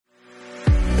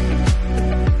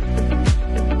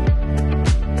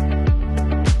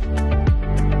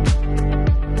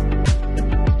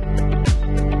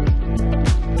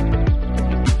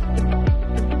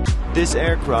This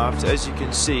aircraft, as you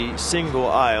can see, single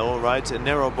aisle, right, a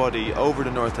narrow body over the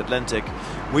North Atlantic.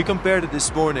 We compared it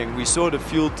this morning, we saw the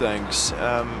fuel tanks.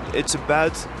 It's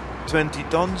about 20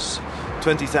 tons,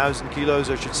 20,000 kilos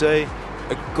I should say,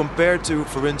 compared to,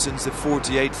 for instance, the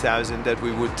 48,000 that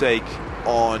we would take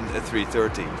on a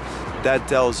 330. That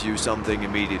tells you something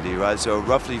immediately, right? So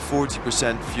roughly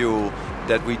 40% fuel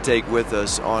that we take with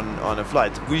us on a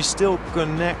flight. We still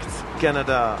connect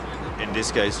Canada, in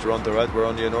this case Toronto, right? We're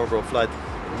on the inaugural flight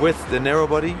with the narrow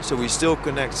body, so we still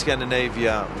connect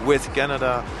Scandinavia with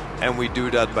Canada, and we do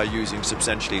that by using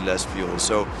substantially less fuel.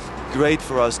 So great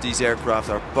for us, these aircraft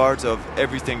are part of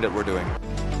everything that we're doing.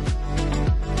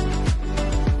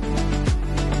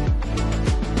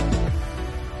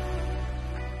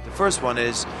 The first one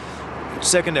is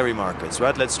secondary markets,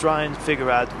 right? Let's try and figure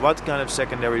out what kind of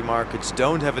secondary markets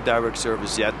don't have a direct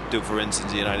service yet to, for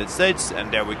instance, the United States,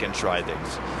 and there we can try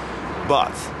things.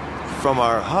 But from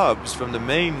our hubs, from the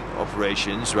main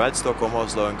operations, right, Stockholm,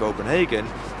 Oslo and Copenhagen,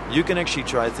 you can actually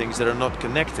try things that are not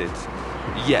connected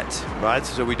yet, right?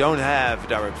 So we don't have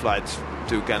direct flights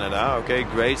to Canada. Okay,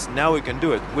 great, now we can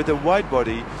do it. With a wide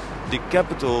body, the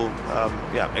capital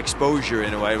exposure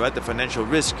in a way, right, the financial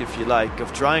risk, if you like,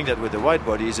 of trying that with a wide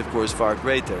body is of course far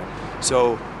greater.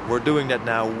 So we're doing that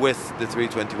now with the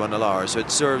 321LR. So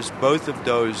it serves both of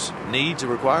those needs or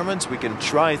requirements. We can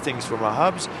try things from our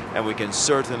hubs, and we can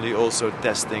certainly also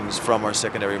test things from our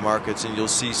secondary markets, and you'll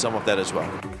see some of that as well.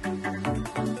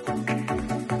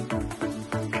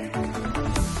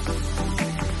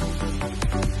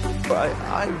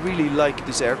 I really like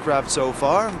this aircraft so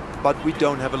far, but we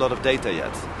don't have a lot of data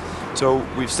yet. So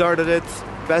we've started it,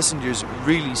 passengers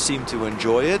really seem to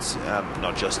enjoy it,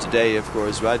 not just today of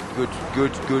course, right?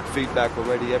 Good feedback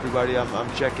already, everybody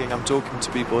I'm checking, I'm talking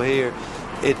to people here.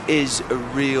 It is a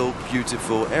real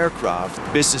beautiful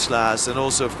aircraft. Business class and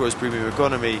also of course premium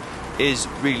economy is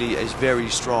really a very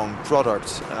strong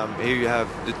product. Here you have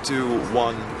the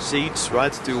 2-1 seats,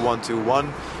 right?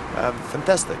 2-1-2-1,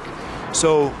 fantastic.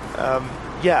 So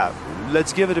yeah,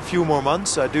 let's give it a few more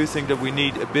months. I do think that we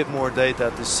need a bit more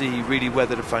data to see really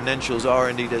whether the financials are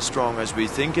indeed as strong as we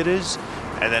think it is.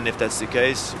 And then if that's the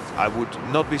case, I would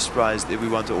not be surprised if we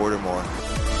want to order more.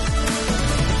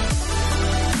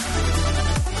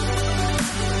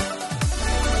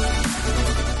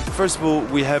 First of all,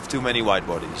 we have too many wide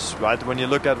bodies, right? When you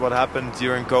look at what happened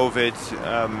during COVID,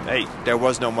 hey, there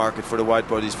was no market for the wide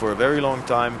bodies for a very long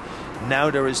time.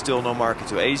 Now there is still no market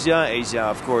to Asia. Asia,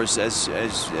 of course, as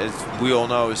we all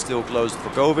know, is still closed for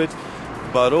COVID,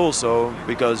 but also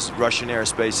because Russian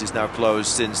airspace is now closed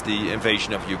since the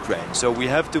invasion of Ukraine. So we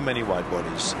have too many wide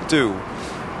bodies. Two,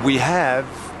 we have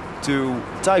two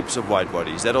types of wide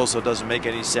bodies. That also doesn't make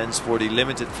any sense for the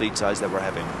limited fleet size that we're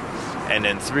having. And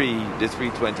then three, the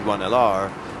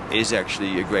 321LR is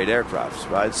actually a great aircraft,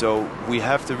 right? So we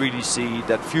have to really see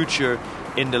that future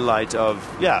in the light of,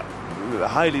 yeah,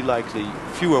 highly likely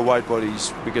fewer wide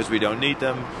bodies because we don't need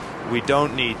them. We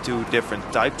don't need two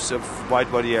different types of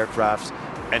wide body aircraft,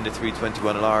 and the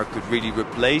 321LR could really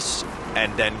replace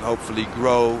and then hopefully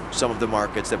grow some of the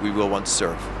markets that we will want to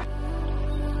serve.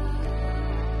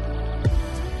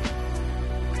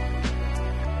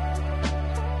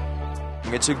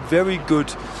 It's a very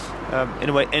good, in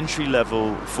a way, entry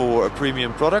level for a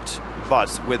premium product,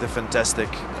 but with a fantastic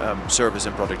service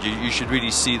and product. You should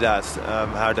really see that,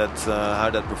 how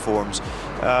that performs.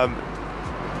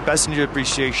 Passenger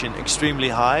appreciation extremely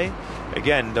high.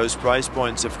 Again, those price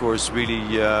points, of course,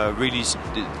 really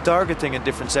targeting a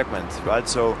different segment, right?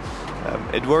 So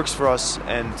it works for us,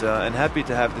 and happy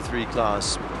to have the 3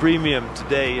 class. Premium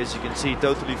today, as you can see,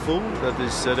 totally full. That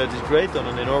is great on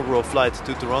an inaugural flight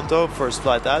to Toronto, first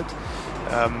flight out.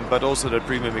 But also the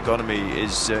premium economy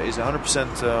is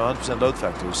 100% load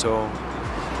factor.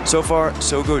 So far,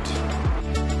 so good.